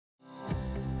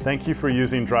Thank you for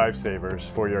using DriveSavers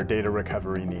for your data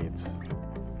recovery needs.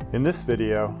 In this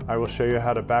video, I will show you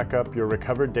how to back up your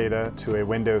recovered data to a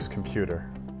Windows computer.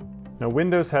 Now,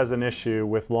 Windows has an issue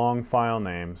with long file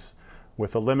names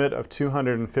with a limit of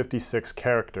 256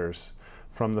 characters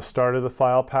from the start of the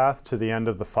file path to the end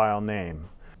of the file name.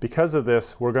 Because of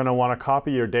this, we're going to want to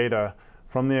copy your data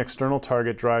from the external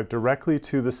target drive directly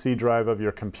to the C drive of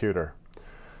your computer.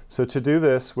 So to do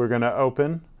this, we're going to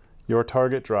open your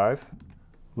target drive,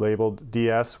 labeled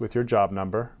DS with your job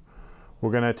number.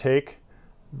 We're going to take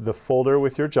the folder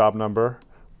with your job number,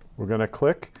 we're going to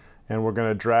click and we're going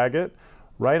to drag it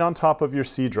right on top of your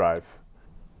C drive.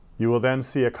 You will then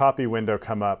see a copy window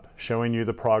come up showing you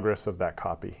the progress of that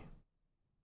copy.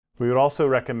 We would also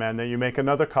recommend that you make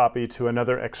another copy to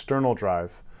another external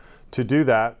drive. To do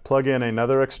that, plug in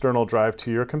another external drive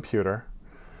to your computer.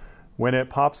 When it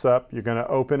pops up, you're going to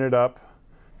open it up,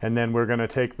 and then we're going to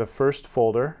take the first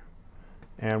folder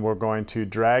and we're going to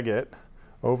drag it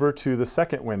over to the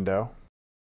second window.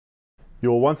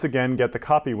 You'll once again get the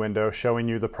copy window showing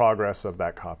you the progress of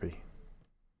that copy.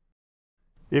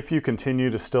 If you continue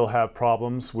to still have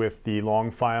problems with the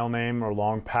long file name or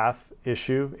long path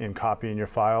issue in copying your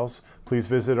files, please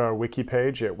visit our wiki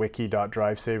page at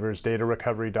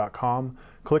wiki.drivesaversdatarecovery.com.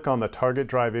 Click on the Target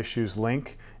Drive Issues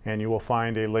link and you will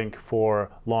find a link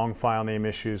for long file name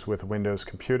issues with Windows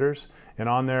computers. And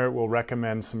on there we'll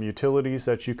recommend some utilities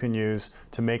that you can use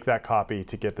to make that copy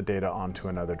to get the data onto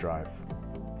another drive.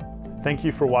 Thank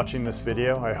you for watching this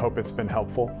video. I hope it's been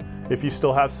helpful. If you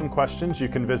still have some questions, you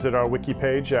can visit our wiki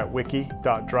page at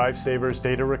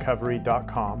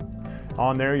wiki.drivesaversdatarecovery.com.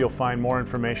 On there, you'll find more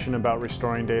information about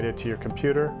restoring data to your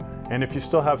computer. And if you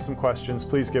still have some questions,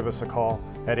 please give us a call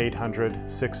at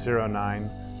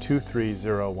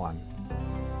 800-609-2301.